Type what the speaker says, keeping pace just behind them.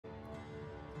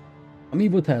I'm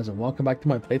Evotaz and welcome back to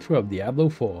my playthrough of Diablo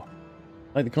 4.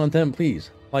 Like the content,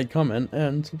 please like, comment,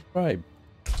 and subscribe.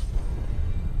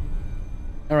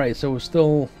 Alright, so we're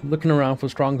still looking around for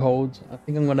strongholds. I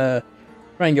think I'm gonna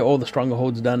try and get all the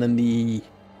strongholds done in the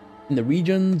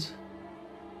regions.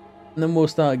 And then we'll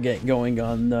start getting going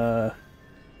on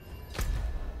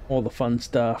all the fun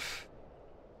stuff.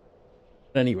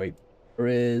 But anyway, there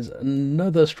is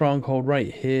another stronghold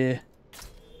right here. This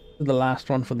is the last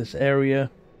one for this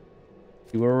area.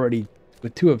 We were already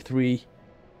with 2 of 3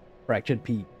 fractured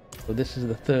peak, so this is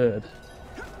the third.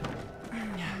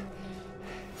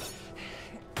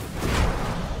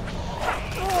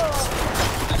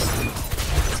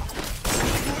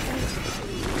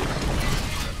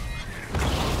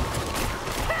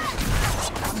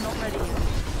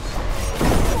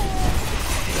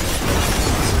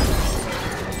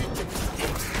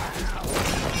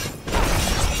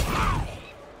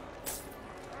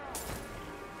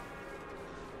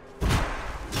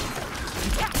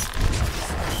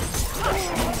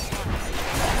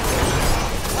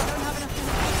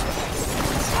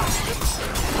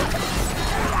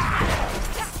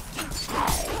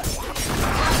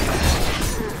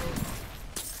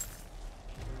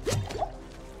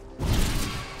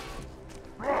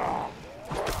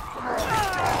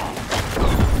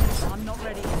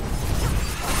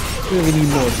 We really need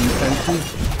more defenses.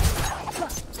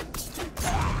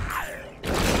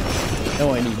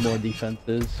 Oh, I need more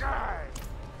defenses.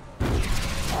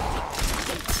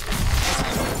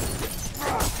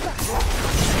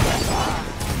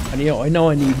 And I know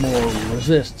I need more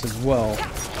resists as well.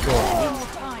 Sure.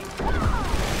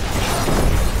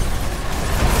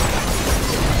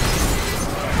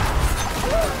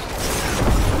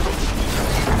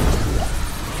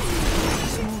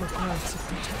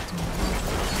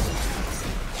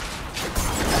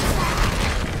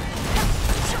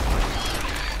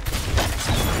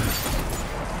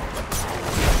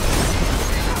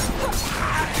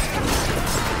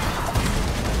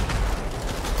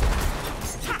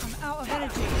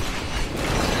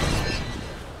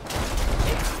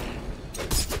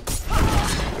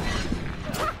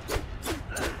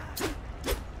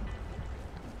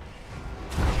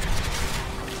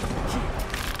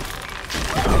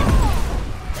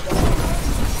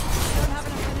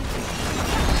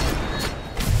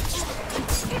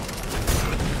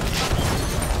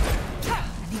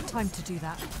 Time to do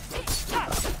that.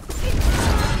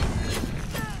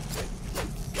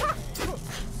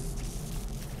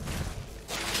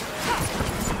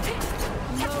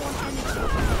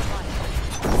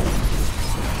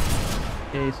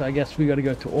 Okay, so I guess we gotta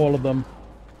go to all of them.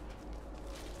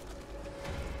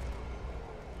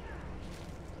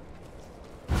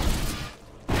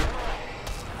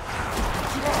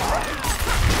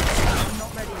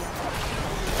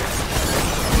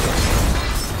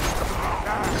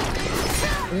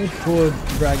 For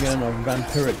Dragan of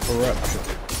vampiric corruption.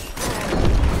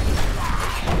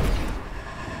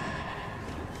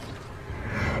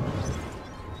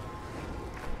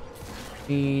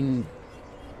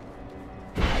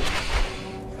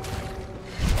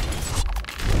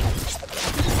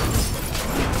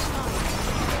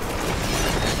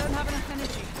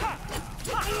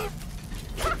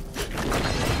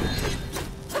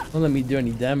 Don't let me do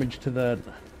any damage to that.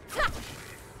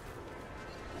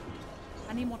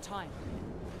 I need more time.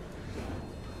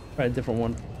 Try a different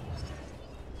one.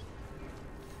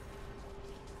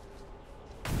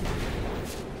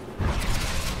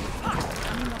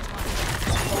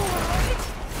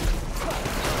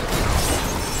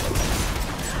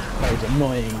 That was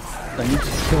annoying. I need to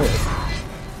kill it.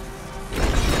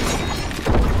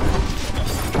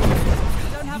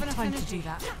 I don't have enough time to do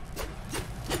that.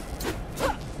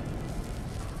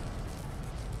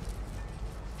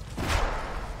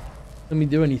 Let me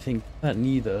do anything. That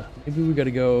neither. Maybe we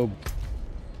gotta go.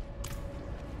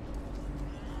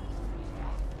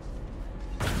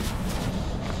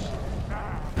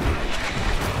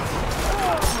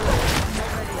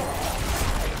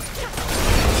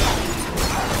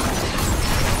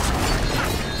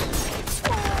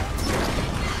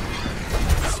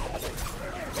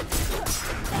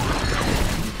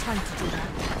 Time to do that.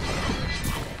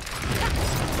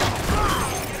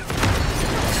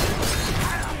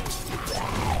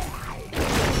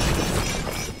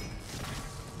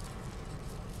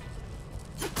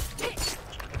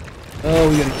 Oh,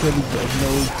 we gotta kill these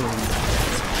nose things.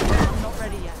 I'm not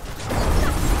ready yet.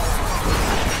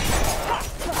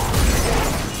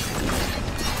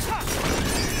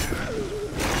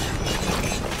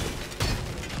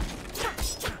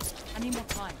 I need more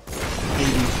time.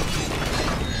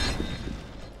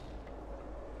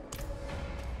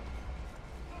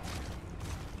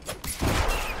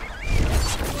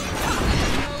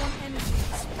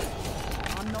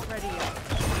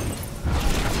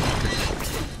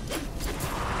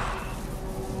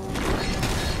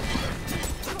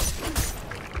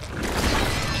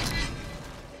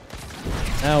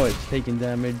 Now it's taking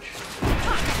damage.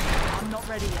 I'm not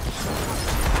ready yet.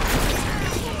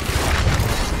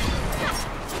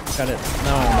 Got it.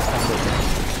 Now I understand it.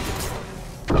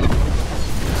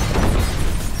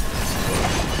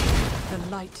 The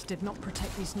light did not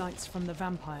protect these knights from the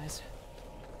vampires.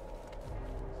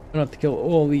 We don't have to kill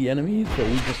all the enemies, but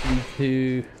we just need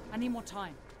to I need more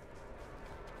time.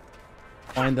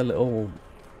 find the little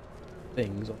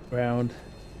things on the ground.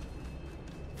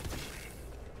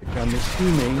 Which I'm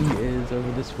assuming is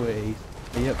over this way.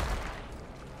 Yep.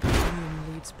 The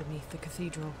room leads beneath the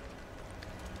cathedral.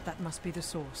 That must be the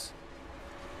source.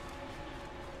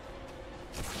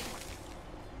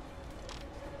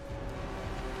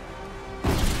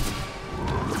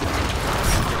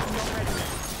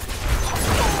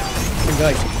 The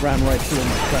guy ran right through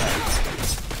my tracks.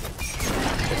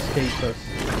 Escaped us.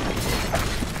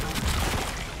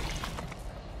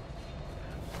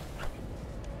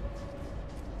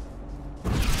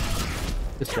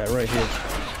 This guy right here.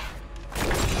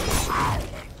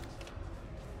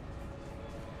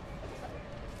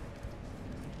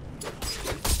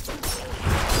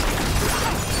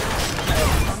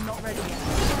 I'm not ready yet.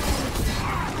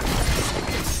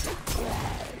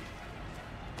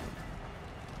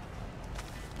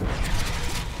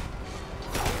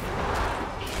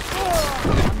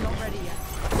 I'm not ready yet.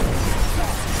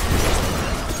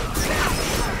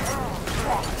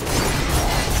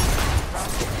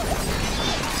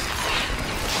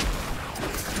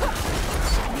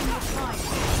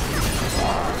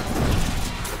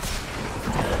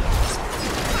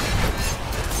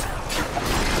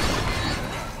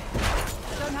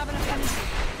 Don't have enough energy.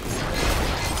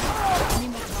 I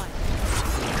need more time.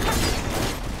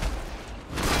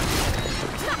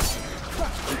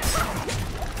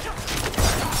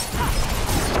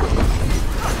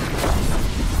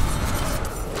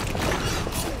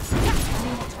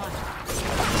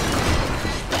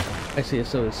 I see,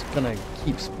 so it's gonna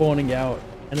keep spawning out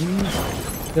enemies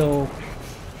until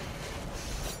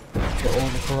get all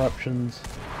the corruptions.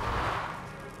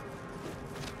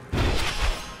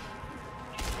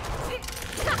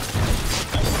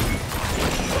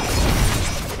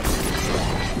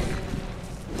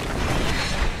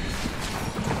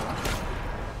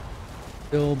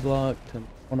 Still blocked and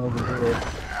one over here.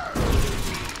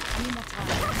 I need more time.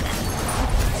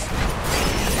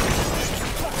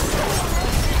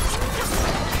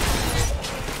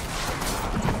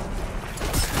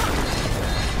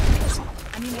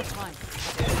 I need more time.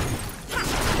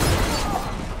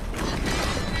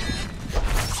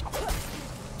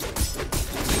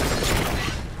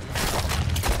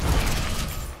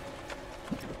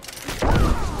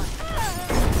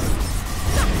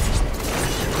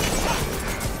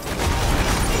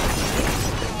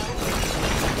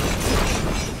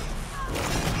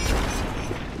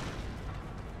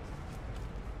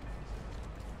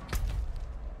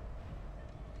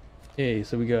 Okay,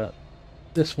 so we got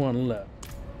this one left.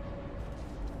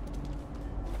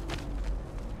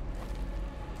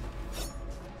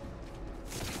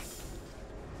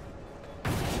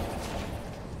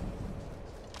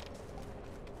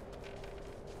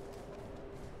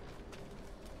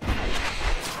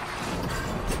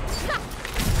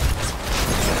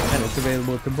 And it's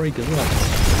available to break as well.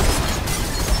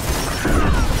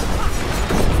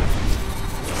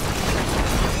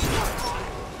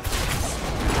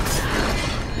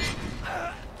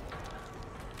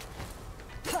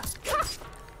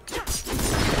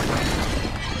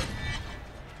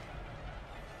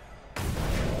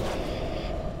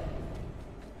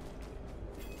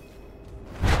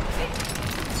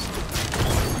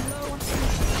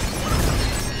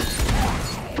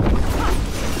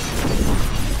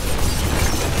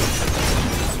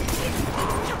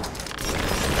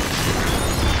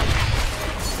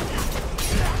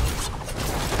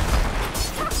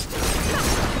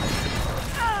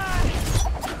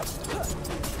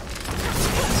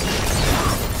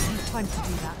 Time to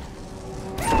do that.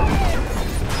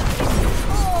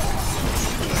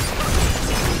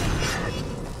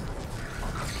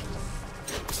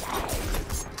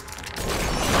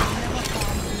 Never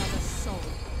harm another soul.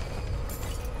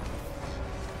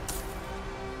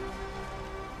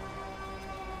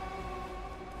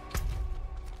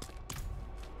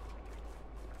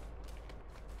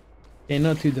 Okay,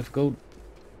 not too difficult.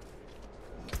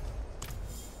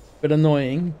 Bit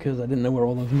annoying because I didn't know where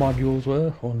all those modules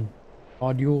were, or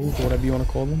modules, or whatever you want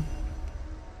to call them.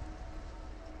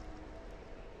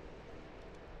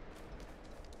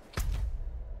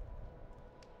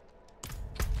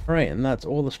 Alright, and that's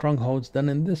all the strongholds done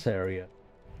in this area.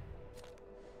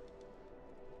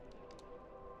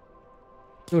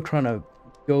 Still trying to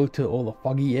go to all the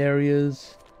foggy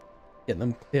areas. Get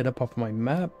them cleared up off my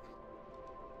map.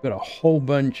 Got a whole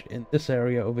bunch in this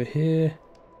area over here.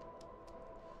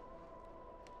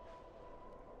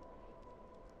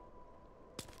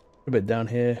 A bit down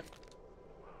here.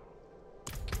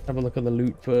 Have a look at the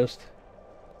loot first.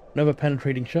 Another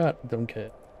penetrating shot. Don't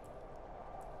care.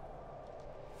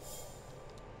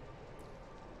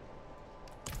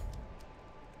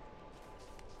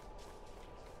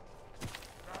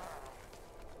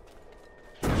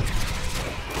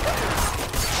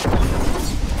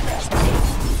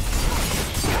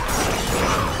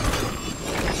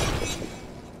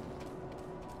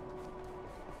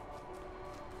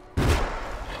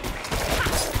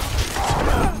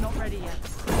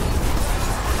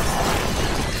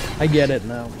 I get it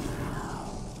now.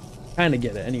 Kinda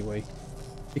get it anyway.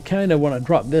 You kinda want to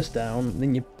drop this down,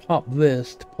 then you pop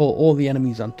this to pull all the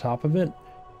enemies on top of it.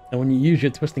 And when you use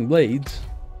your twisting blades,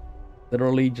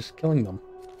 literally just killing them.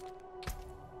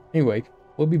 Anyway,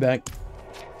 we'll be back.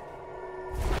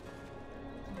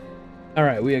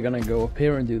 Alright, we are gonna go up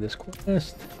here and do this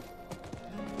quest.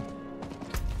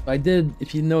 I did,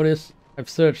 if you notice, I've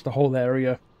searched the whole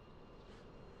area.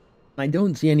 I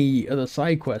don't see any other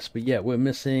side quests, but yet we're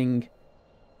missing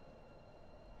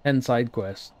 10 side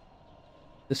quests.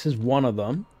 This is one of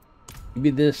them.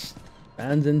 Maybe this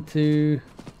spans into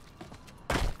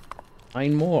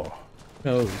 9 more. Who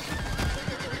knows?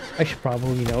 I should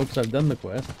probably know because I've done the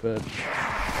quest, but...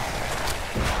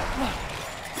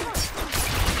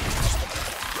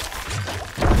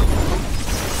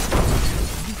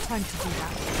 Time to do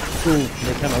that. Cool,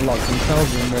 they kind of lock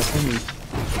themselves in their enemies.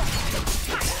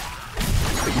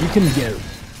 But you can get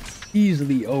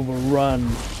easily overrun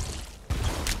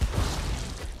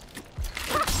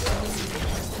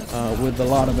with a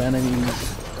lot of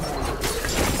enemies.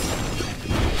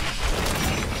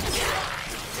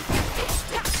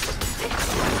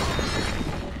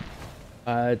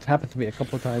 It's happened to me a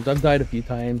couple of times. I've died a few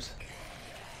times.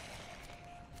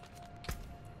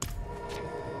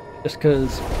 Just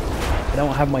because I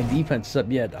don't have my defense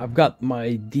up yet. I've got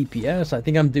my DPS. I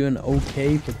think I'm doing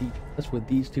okay for DPS with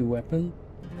these 2 weapons.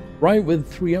 Right, with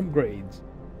 3 upgrades.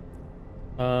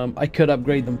 I could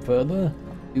upgrade them further.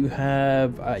 I do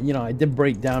have, you know, I did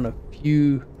break down a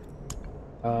few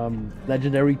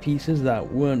legendary pieces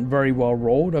that weren't very well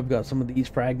rolled. I've got some of these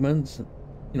fragments.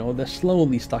 You know, they're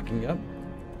slowly stacking up.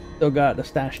 Still got a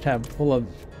stash tab full of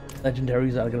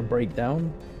legendaries that are going to break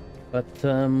down. But,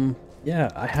 yeah,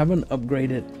 I haven't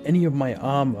upgraded any of my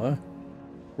armor.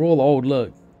 We're all old,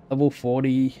 look. Level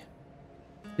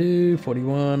 42,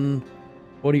 41,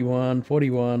 41,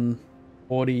 41,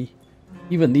 40.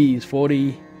 Even these,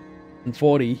 40 and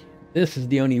 40. This is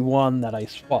the only one that I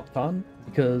swapped on,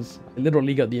 because I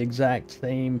literally got the exact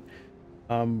same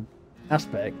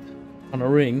aspect on a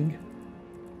ring.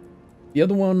 The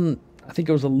other one, I think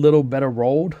it was a little better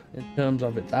rolled in terms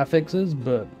of its affixes,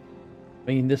 but I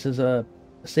mean, this is a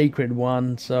sacred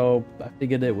one, so I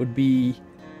figured it would be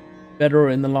better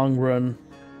in the long run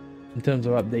in terms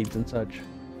of updates and such.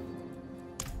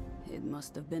 It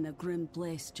must have been a grim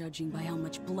place, judging by how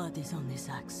much blood is on this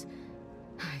axe.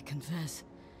 I confess,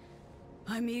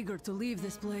 I'm eager to leave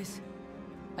this place.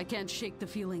 I can't shake the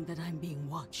feeling that I'm being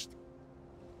watched.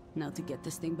 Now to get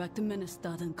this thing back to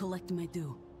Ministad and collect my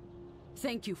due.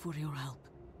 Thank you for your help.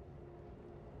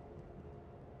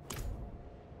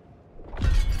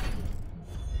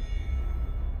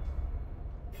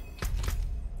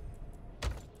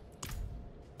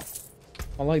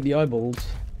 I like the eyeballs,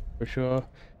 for sure.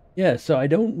 Yeah, so I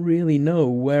don't really know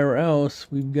where else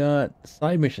we've got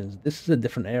side missions. This is a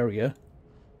different area.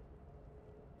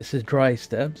 This is dry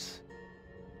steppes.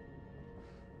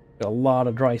 Got a lot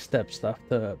of dry step stuff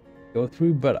to go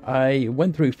through, but I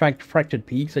went through Fractured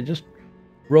Peaks. I just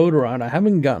rode around. I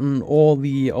haven't gotten all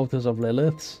the Altars of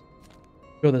Liliths.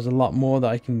 I'm sure there's a lot more that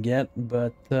I can get,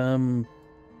 but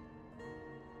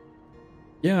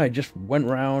yeah, I just went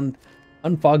around,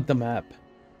 unfogged the map.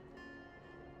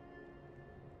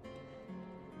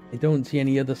 I don't see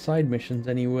any other side missions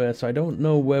anywhere, so I don't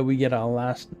know where we get our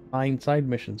last 9 side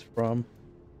missions from.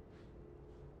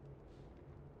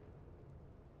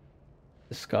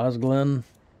 Skarsgård.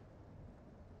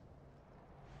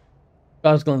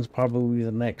 Skarsgård's probably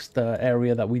the next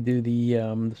area that we do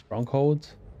the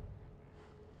strongholds.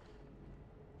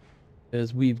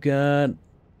 Because we've got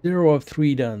 0 of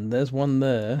 3 done. There's 1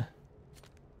 there.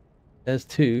 There's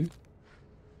 2.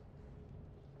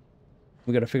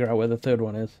 We gotta figure out where the 3rd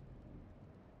one is.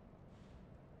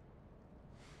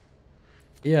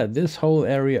 Yeah, this whole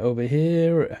area over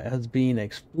here has been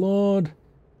explored.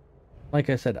 Like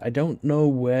I said, I don't know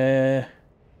where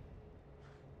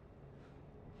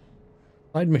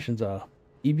side missions are.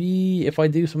 maybe if I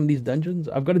do some of these dungeons,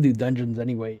 I've got to do dungeons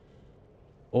anyway.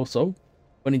 Also,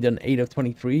 only done 8 of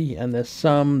 23, and there's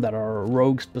some that are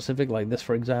rogue specific, like this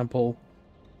for example,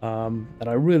 that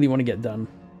I really want to get done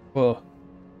for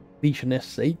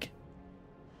completionist's sake.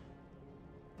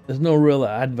 There's no real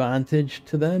advantage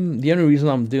to them. The only reason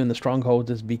I'm doing the strongholds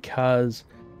is because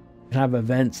you can have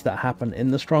events that happen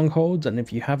in the strongholds, and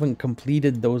if you haven't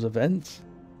completed those events,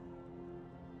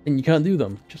 then you can't do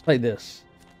them. Just like this.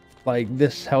 Like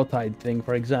this Helltide thing,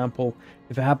 for example.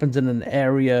 If it happens in an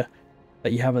area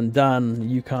that you haven't done,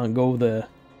 you can't go there.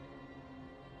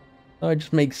 So it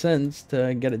just makes sense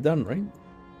to get it done, right?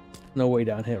 No way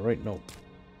down here, right? No.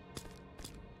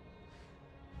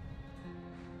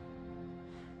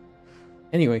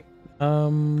 Anyway,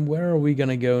 where are we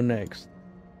gonna go next?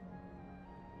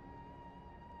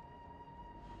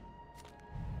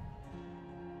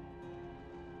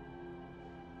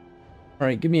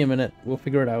 Alright, give me a minute. We'll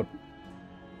figure it out.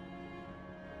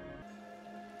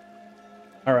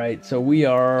 Alright, so we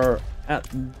are at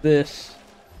this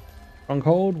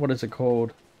stronghold. What is it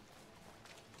called?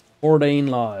 Moordain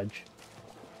Lodge.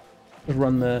 Let's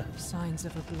run the... Signs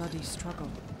of a bloody struggle.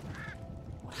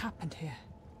 What happened here?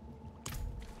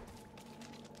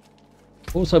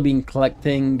 Also been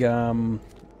collecting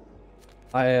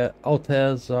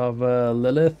altars of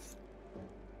Lilith.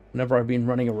 Whenever I've been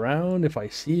running around, if I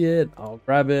see it, I'll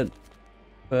grab it.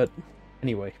 But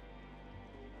anyway,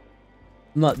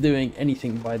 I'm not doing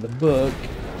anything by the book,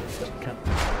 just kind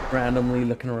of randomly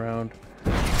looking around.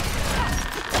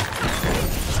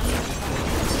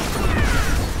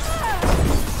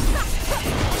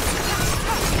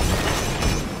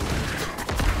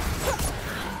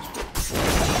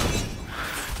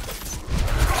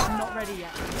 I'm not ready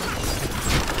yet.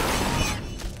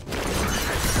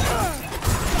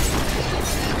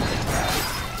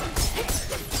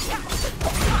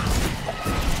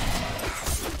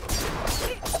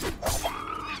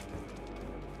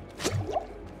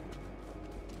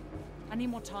 I need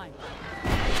more time.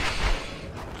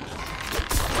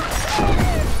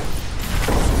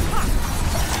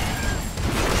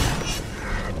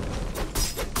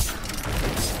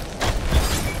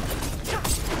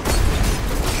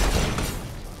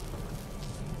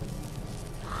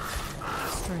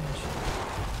 Strange.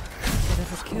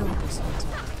 Whatever killed this hunter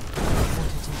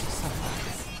wanted him to suffer.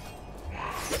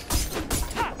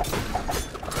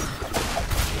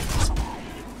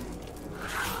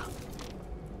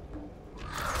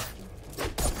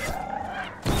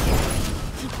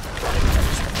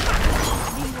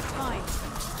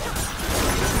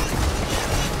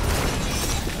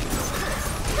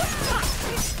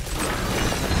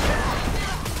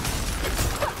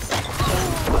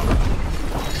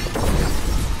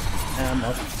 I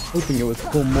was hoping it would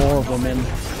pull more of them in.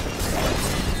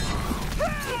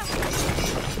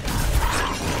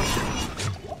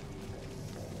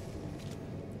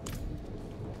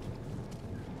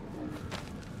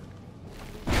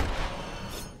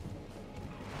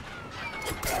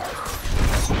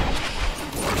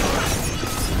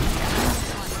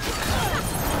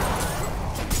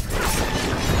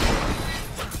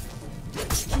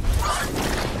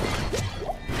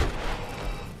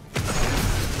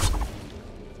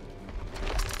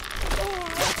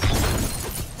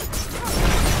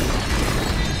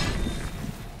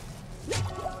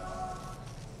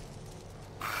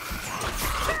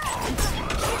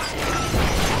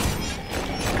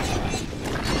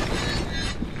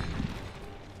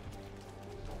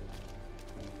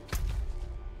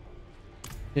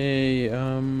 Okay,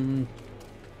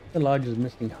 the lodge is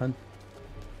missing hunt.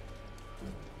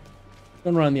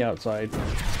 Going around the outside.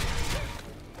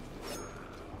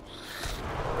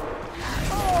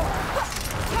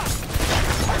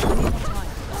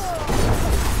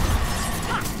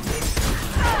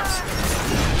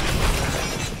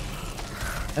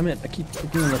 Damn it, I keep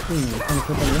clicking on the thing, I'm trying to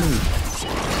click on the enemy.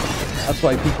 That's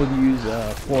why people use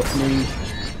fourth move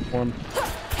form.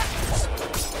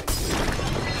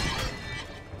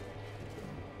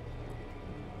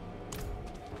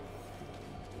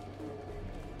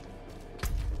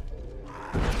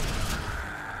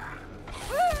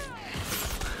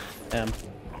 Damn.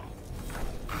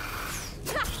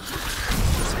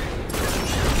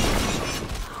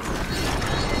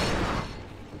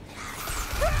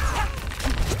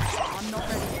 I'm not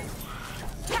ready yet.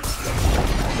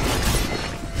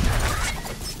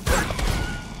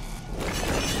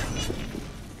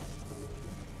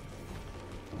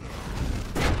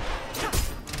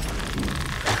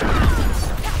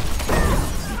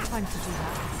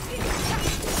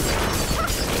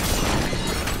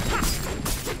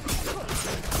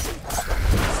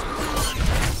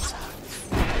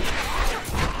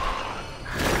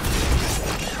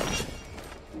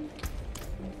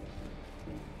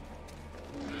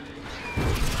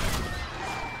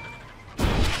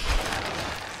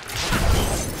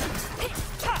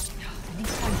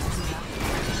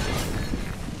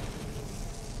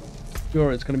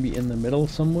 sure it's going to be in the middle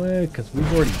somewhere, because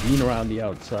we've already been around the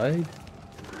outside.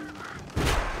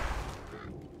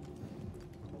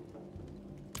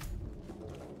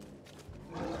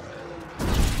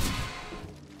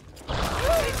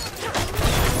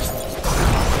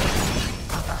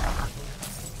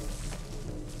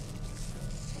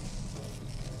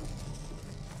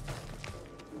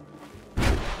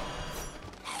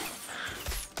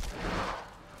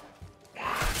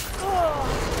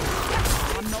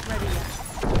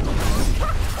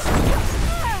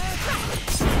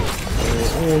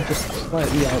 Just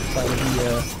slightly outside of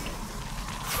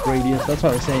the radius. That's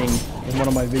what I was saying in one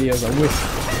of my videos. I wish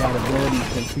I had ability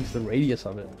to increase the radius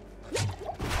of it.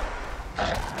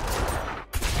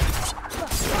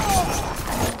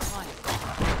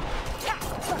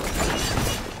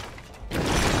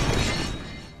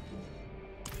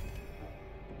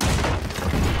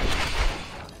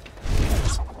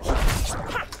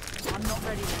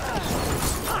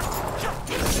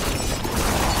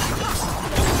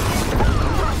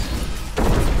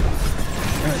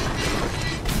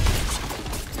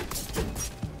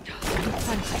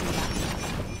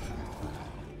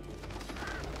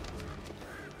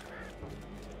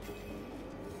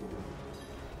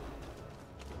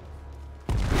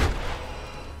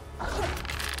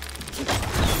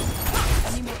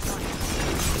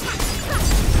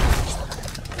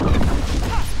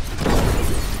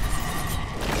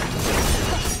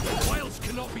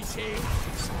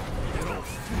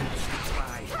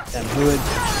 That Druid.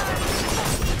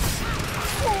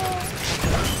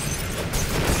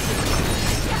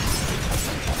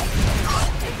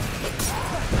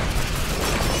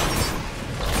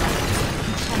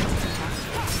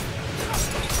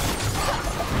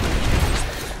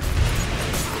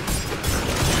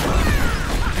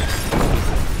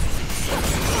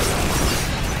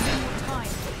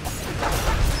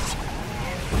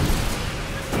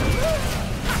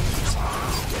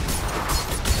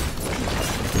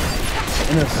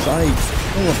 In a sight.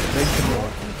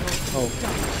 Oh,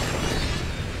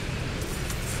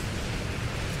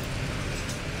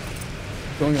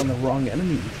 going on the wrong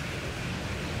enemies.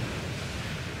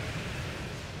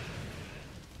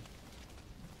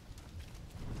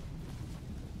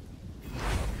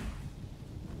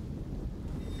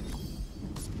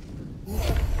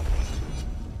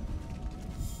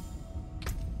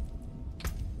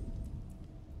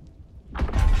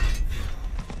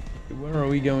 Where are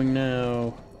we going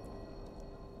now?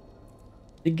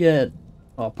 To get,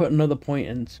 I'll put another point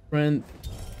in strength.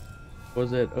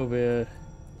 Was it over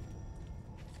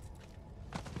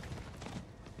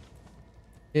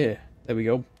here? There we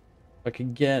go. I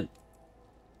could get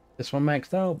this one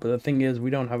maxed out, but the thing is,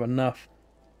 we don't have enough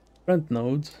strength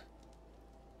nodes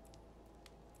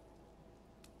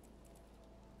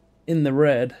in the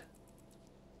red.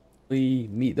 We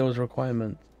meet those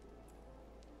requirements.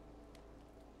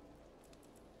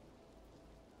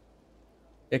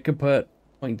 It could put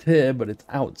points here, but it's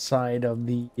outside of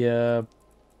the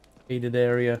shaded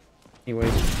area. Anyway.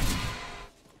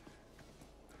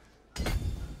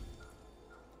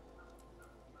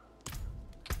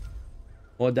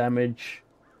 More damage.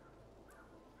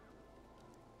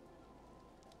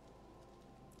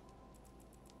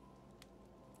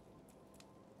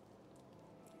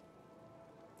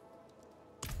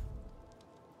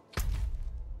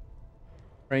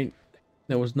 Right.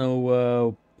 There was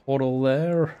no portal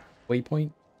there.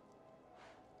 Waypoint.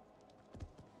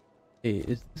 Okay,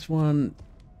 is this one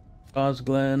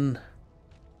Glen?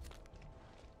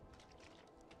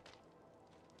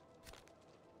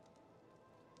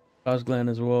 Glen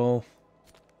as well.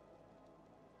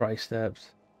 Dry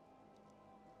steps.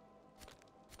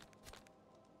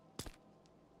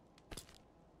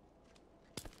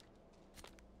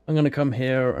 I'm gonna come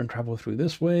here and travel through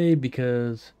this way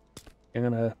because I'm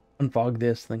gonna unfog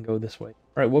this, then go this way.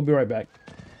 Alright, we'll be right back.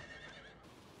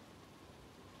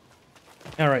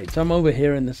 Alright, so I'm over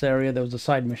here in this area. There was a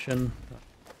side mission.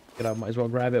 I might as well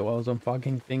grab it while I was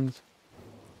unfogging things.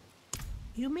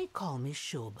 You may call me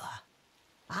Shoba.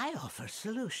 I offer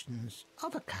solutions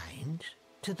of a kind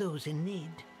to those in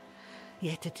need.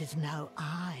 Yet it is now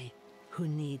I who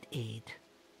need aid.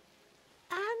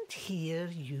 And here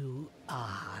you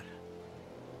are.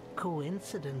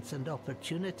 Coincidence and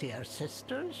opportunity are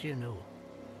sisters, you know.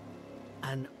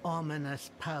 An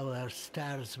ominous power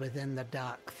stirs within the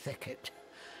dark thicket.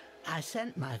 I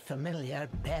sent my familiar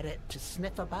Barrett to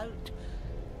sniff about,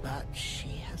 but she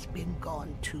has been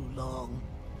gone too long.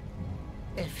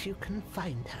 If you can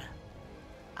find her,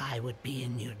 I would be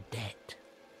in your debt.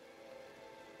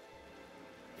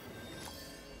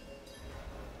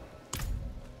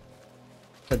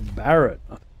 Said Barrett.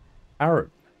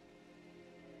 Barrett.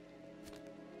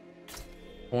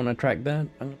 I want to track that.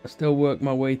 I'm going to still work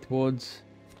my way towards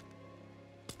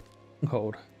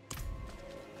Stronghold.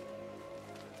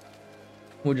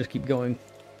 We'll just keep going.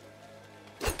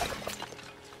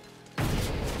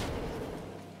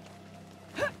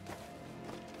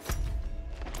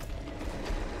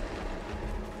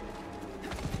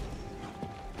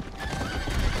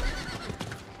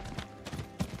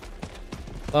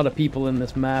 A lot of people in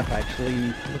this map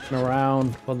actually looking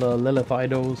around for the Lilith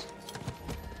idols.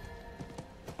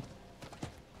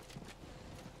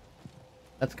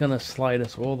 That's gonna slide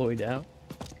us all the way down.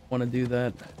 Want to do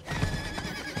that.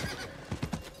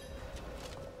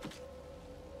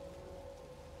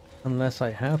 Unless I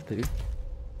have to.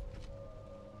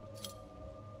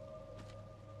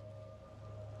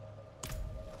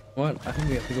 What? I think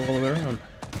we have to go all the way around.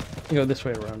 We go this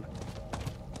way around.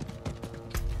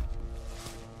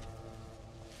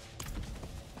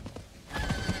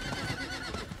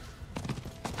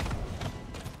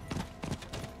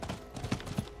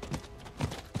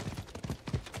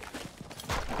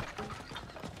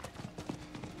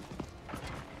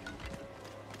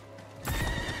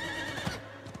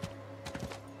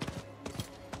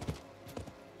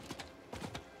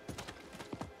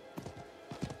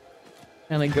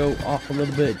 Kind of go off a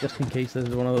little bit just in case there's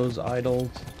one of those idols.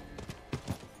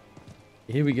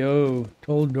 Here we go,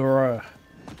 Dulra.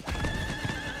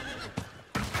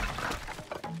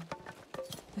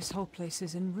 This whole place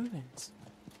is in ruins.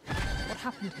 What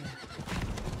happened here?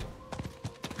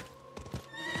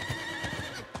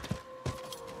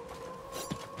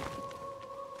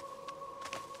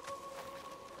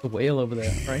 The whale over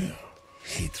there, right?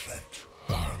 Hatred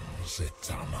burns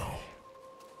eternal.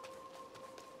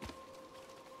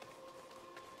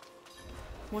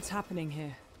 What's happening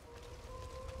here?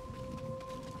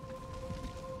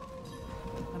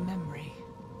 A memory.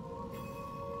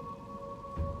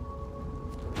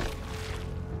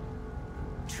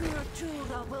 True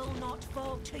Dulra will not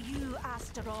fall to you,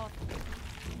 Astaroth.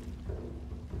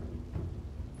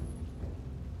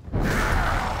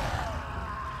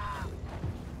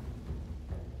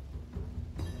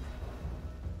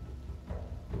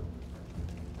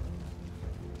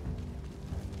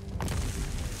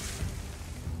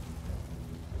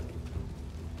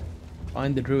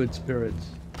 Find the Druid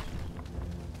spirits.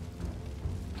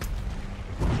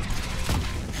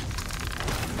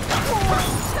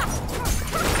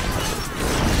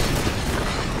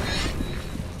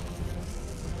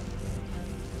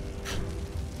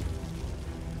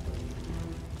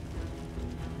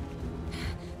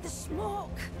 The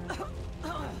smoke!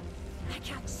 I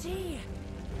can't see.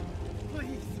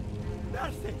 Please,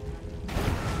 mercy!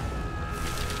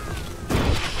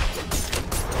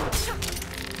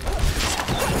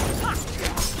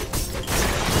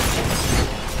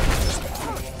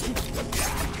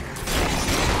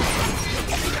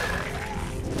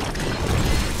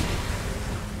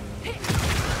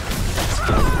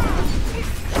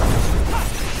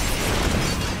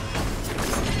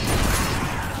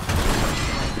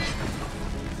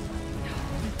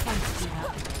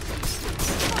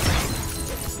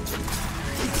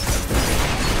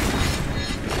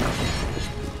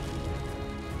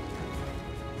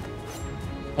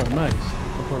 Oh, nice.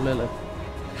 Look for Lilith.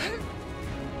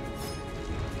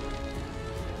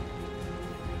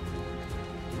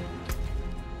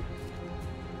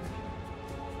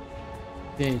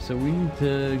 Okay, so we need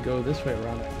to go this way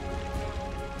around it.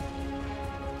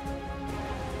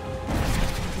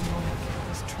 The monarch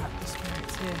has trapped the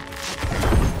spirits here.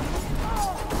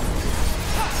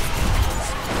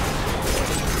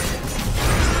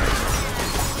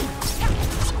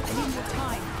 I need more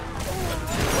time.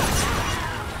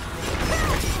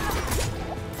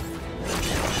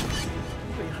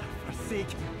 We are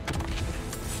forsaken,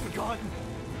 forgotten.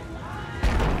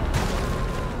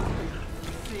 We are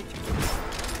forsaken.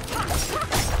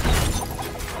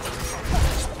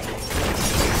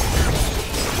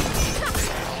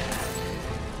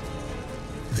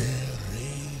 Their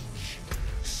rage,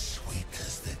 sweet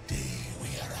as the day we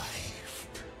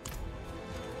arrived.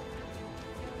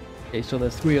 Okay, so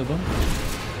there's 3 of them.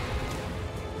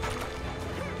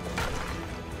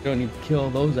 Don't need to kill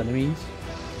those enemies.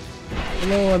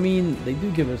 Although, I mean, they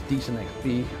do give us decent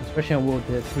XP, especially on World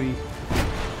Tier 3.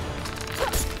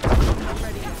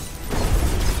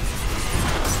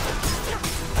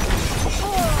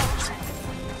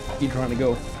 Keep trying to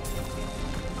go.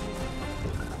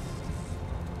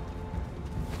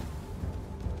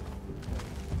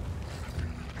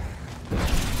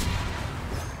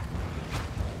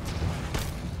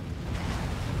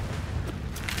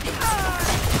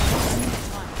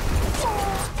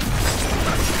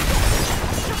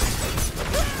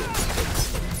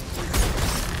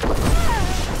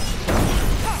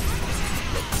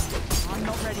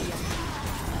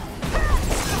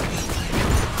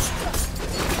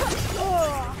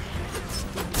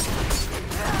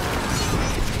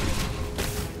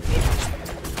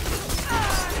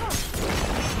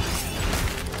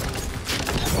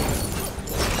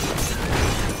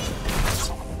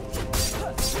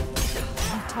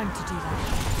 Time to do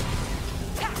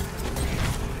that.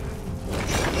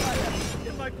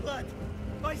 In my blood!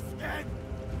 My skin!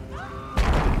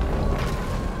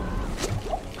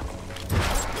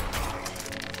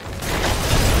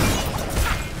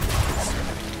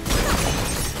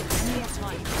 More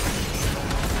time.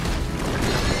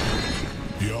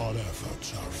 Your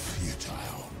efforts are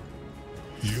futile.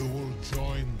 You will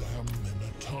join them in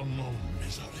eternal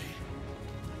misery.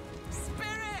 Spirits!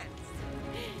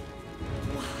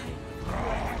 Why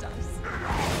left us?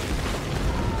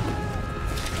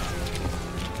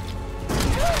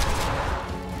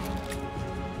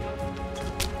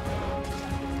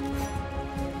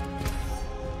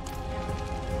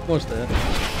 What's that?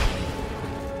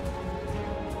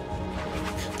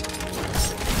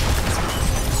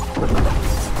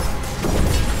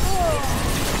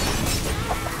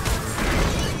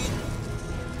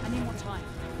 I need more time.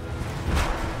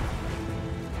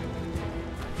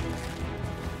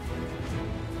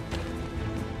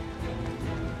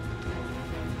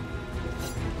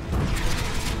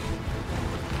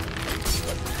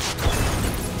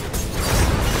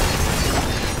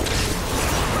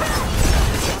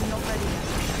 I'm not ready yet.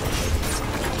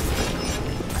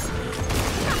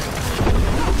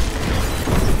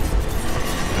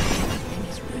 Everything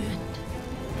is ruined.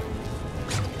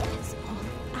 It's all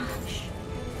ash.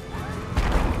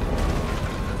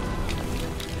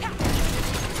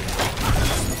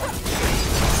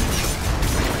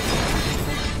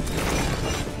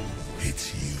 It's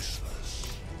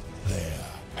useless. Their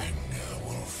anger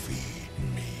will feed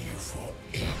me for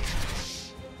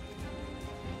ages.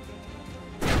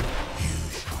 You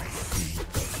shall feed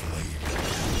the flame.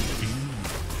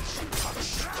 Fuse,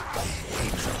 touched by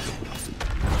hatred.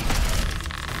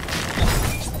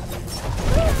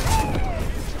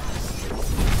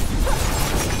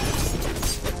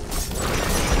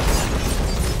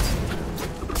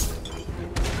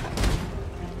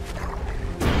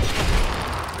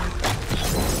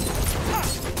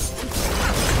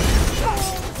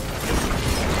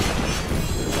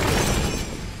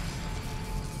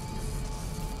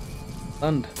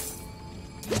 Stunned.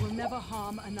 You will never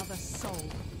harm another soul.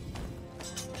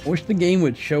 I wish the game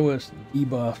would show us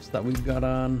debuffs that we've got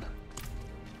on.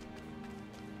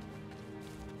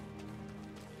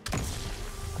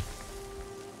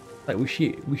 Like we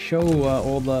show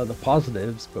all the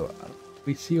positives, but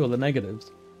we see all the negatives.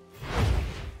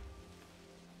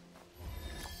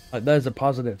 Like there's a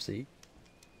positive, see?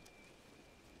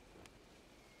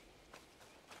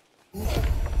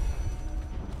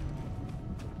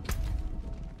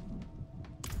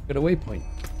 Got a waypoint.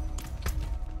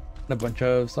 And a bunch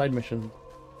of side missions.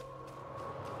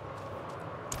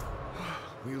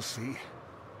 We'll see.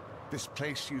 This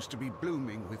place used to be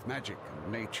blooming with magic and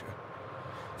nature.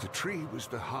 The tree was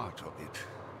the heart of it.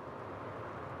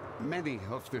 Many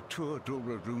of the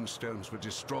Dulra runestones were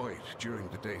destroyed during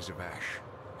the Days of Ash.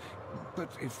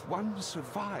 But if one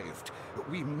survived,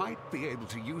 we might be able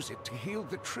to use it to heal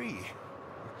the tree.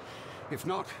 If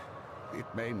not, it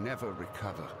may never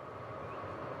recover.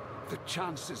 The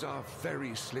chances are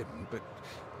very slim, but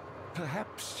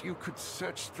perhaps you could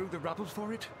search through the rubble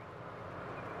for it?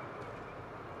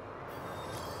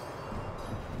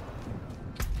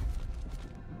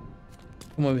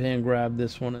 Come over here and grab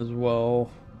this one as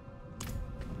well.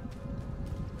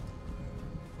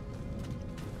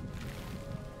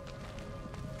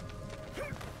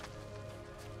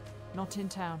 Not in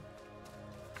town.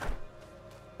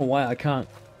 Why I can't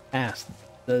cast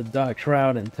the Dark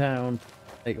Shroud in town.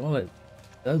 Like all it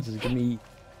does is give me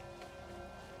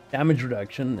damage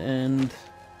reduction and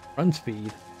run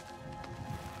speed.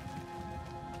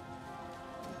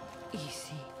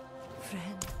 Easy,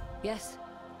 friend. Yes,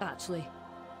 actually,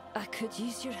 I could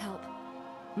use your help.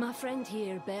 My friend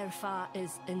here, Berfa,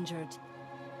 is injured.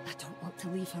 I don't want to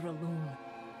leave her alone.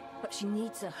 But she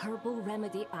needs a herbal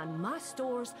remedy and my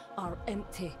stores are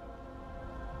empty.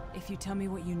 If you tell me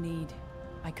what you need,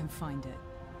 I can find it.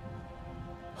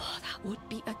 Oh, that would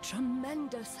be a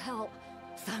tremendous help.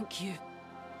 Thank you.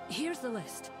 Here's the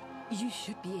list. You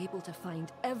should be able to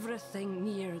find everything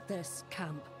near this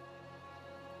camp.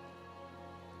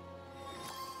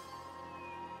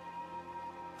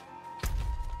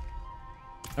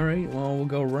 Alright, well we'll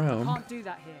go around. Can't do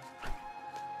that here.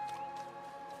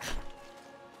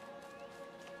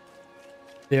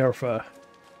 Derfa.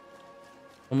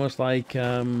 Almost like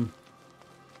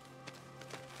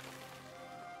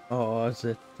oh, is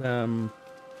it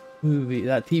movie,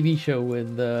 that TV show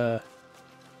with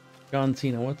John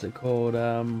Cena, what's it called?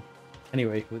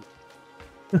 Anyway, with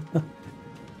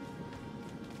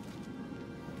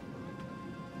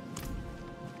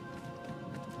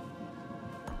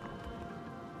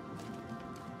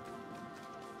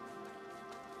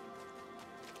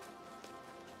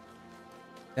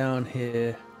Down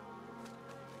here.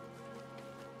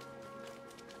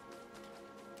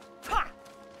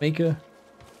 Maker.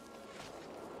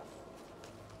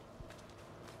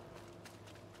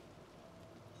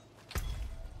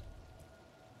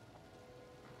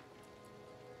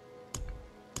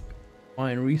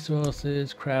 Find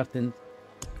resources, crafting.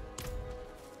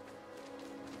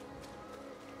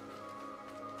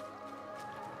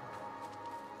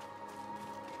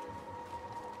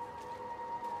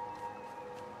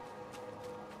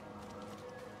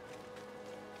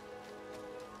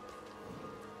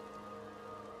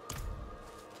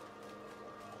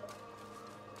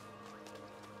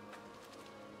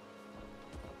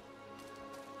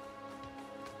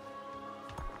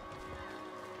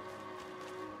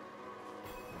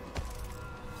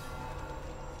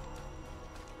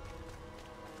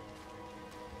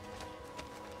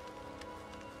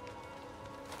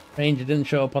 Ranger didn't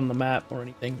show up on the map or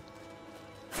anything.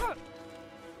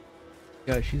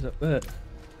 Yeah, she's up there.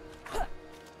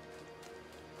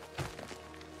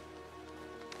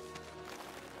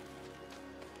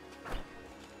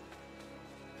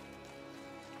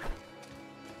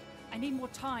 I need more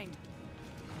time.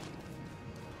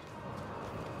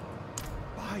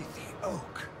 By the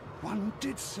oak, one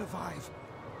did survive.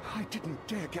 I didn't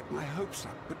dare get my hopes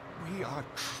up, but we are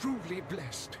truly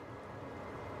blessed.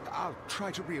 I'll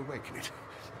try to reawaken it.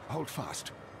 Hold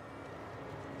fast.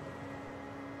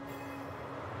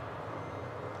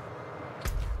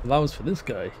 Well, that was for this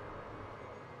guy.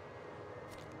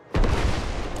 I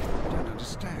don't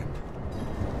understand.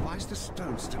 Why is the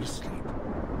stone still asleep?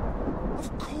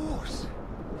 Of course!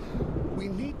 We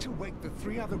need to wake the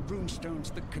 3 other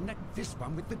runestones that connect this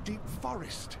one with the deep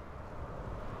forest.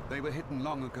 They were hidden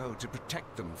long ago to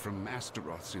protect them from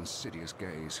Astaroth's insidious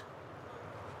gaze.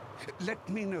 Let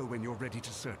me know when you're ready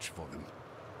to search for them.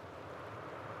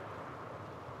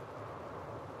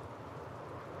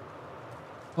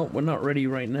 Oh, we're not ready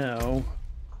right now.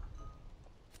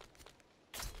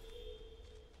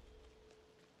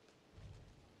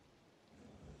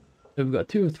 So we've got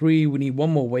 2 of 3. We need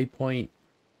 1 more waypoint.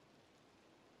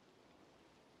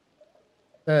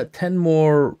 10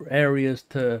 more areas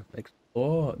to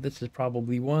explore. This is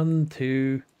probably 1,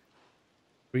 2,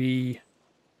 3.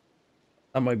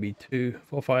 That might be 2,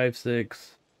 4, 5,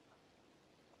 6.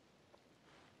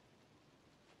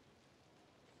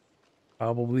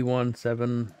 Probably 1,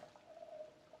 7.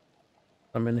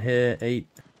 I'm in here, 8.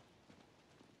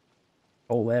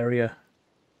 Whole area.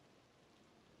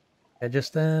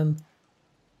 Kyrgyzstan.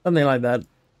 Something like that.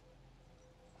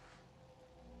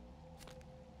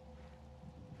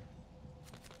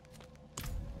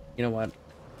 You know what?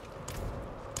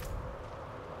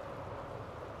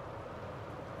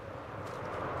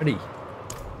 Ready.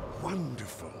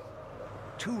 Wonderful.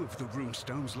 2 of the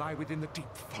runestones lie within the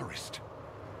deep forest.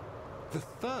 The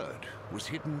 3rd was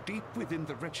hidden deep within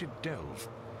the wretched delve,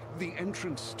 the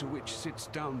entrance to which sits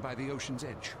down by the ocean's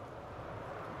edge.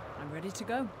 I'm ready to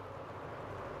go.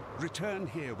 Return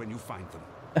here when you find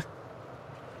them.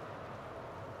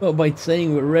 Well, by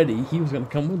saying we're ready, he was going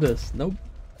to come with us. Nope.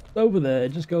 It's over there.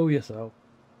 Just go yourself.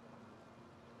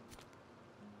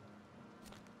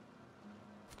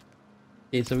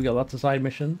 Okay, so we got lots of side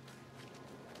mission.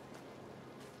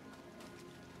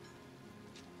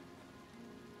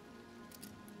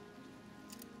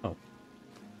 Oh.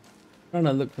 Trying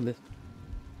to look for this.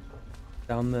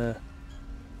 Down there.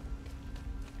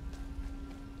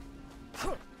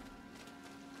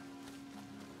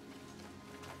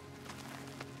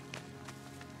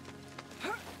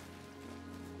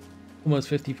 Almost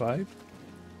 55.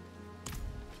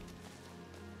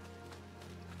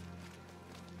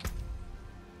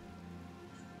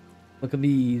 Look at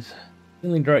these.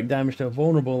 Dealing direct damage to a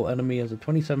vulnerable enemy has a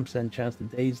 27% chance to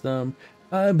daze them.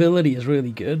 Ability is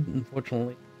really good.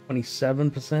 Unfortunately,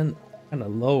 27%. Kind of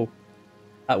low.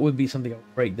 That would be something I'll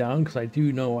break down because I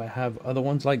do know I have other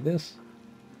ones like this.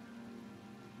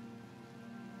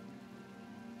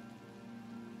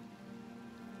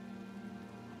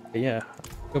 But yeah,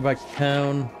 go back to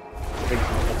town. Break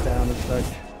some stuff down and such.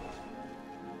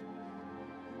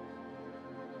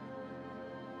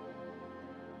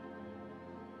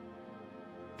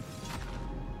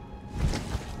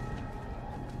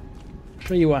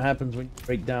 Show you what happens when you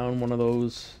break down one of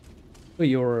those. Well,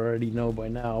 you already know by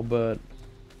now, but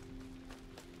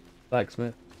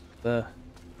blacksmith, the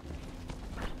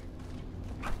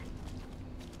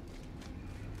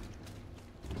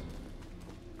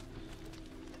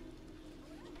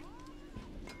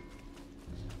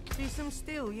See some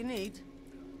steel you need?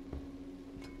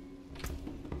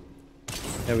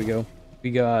 there we go.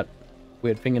 We got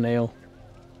weird fingernail.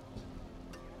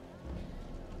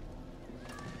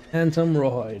 And some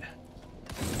rawhide.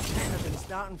 I've been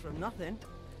starting from nothing.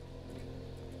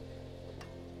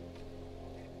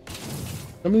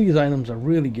 Some of these items are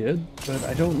really good, but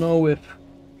I don't know if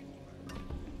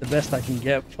the best I can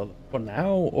get for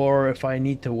now, or if I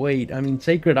need to wait. I mean,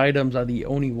 sacred items are the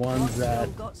only ones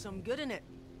that Got some good in it.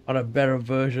 are a better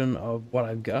version of what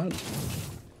I've got.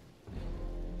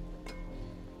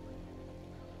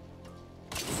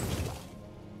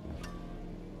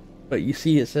 But you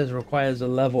see it says requires a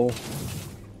level.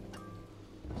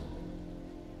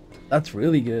 That's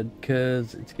really good,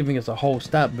 because it's giving us a whole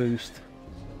stat boost.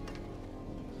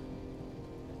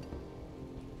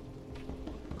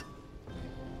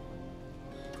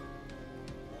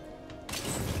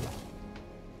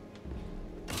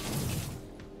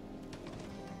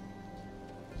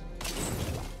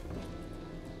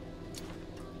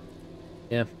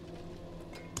 Yeah.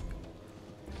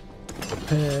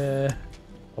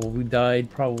 Oh, we died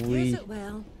probably Use it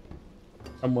well.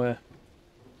 somewhere.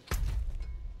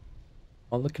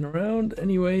 While looking around.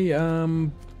 Anyway,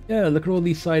 yeah, look at all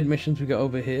these side missions we got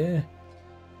over here.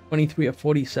 23 of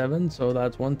 47, so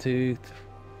that's 1, 2,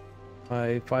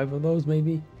 3, 5 of those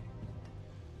maybe.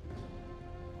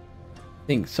 I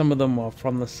think some of them are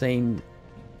from the same,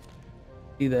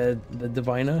 either the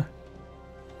diviner.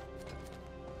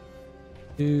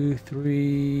 2,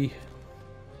 3,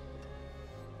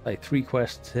 like 3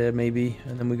 quests here maybe,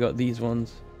 and then we got these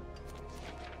ones.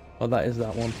 Oh, that is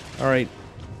that one. Alright,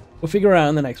 we'll figure out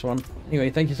in the next one. Anyway,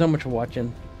 thank you so much for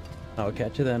watching. I'll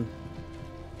catch you then.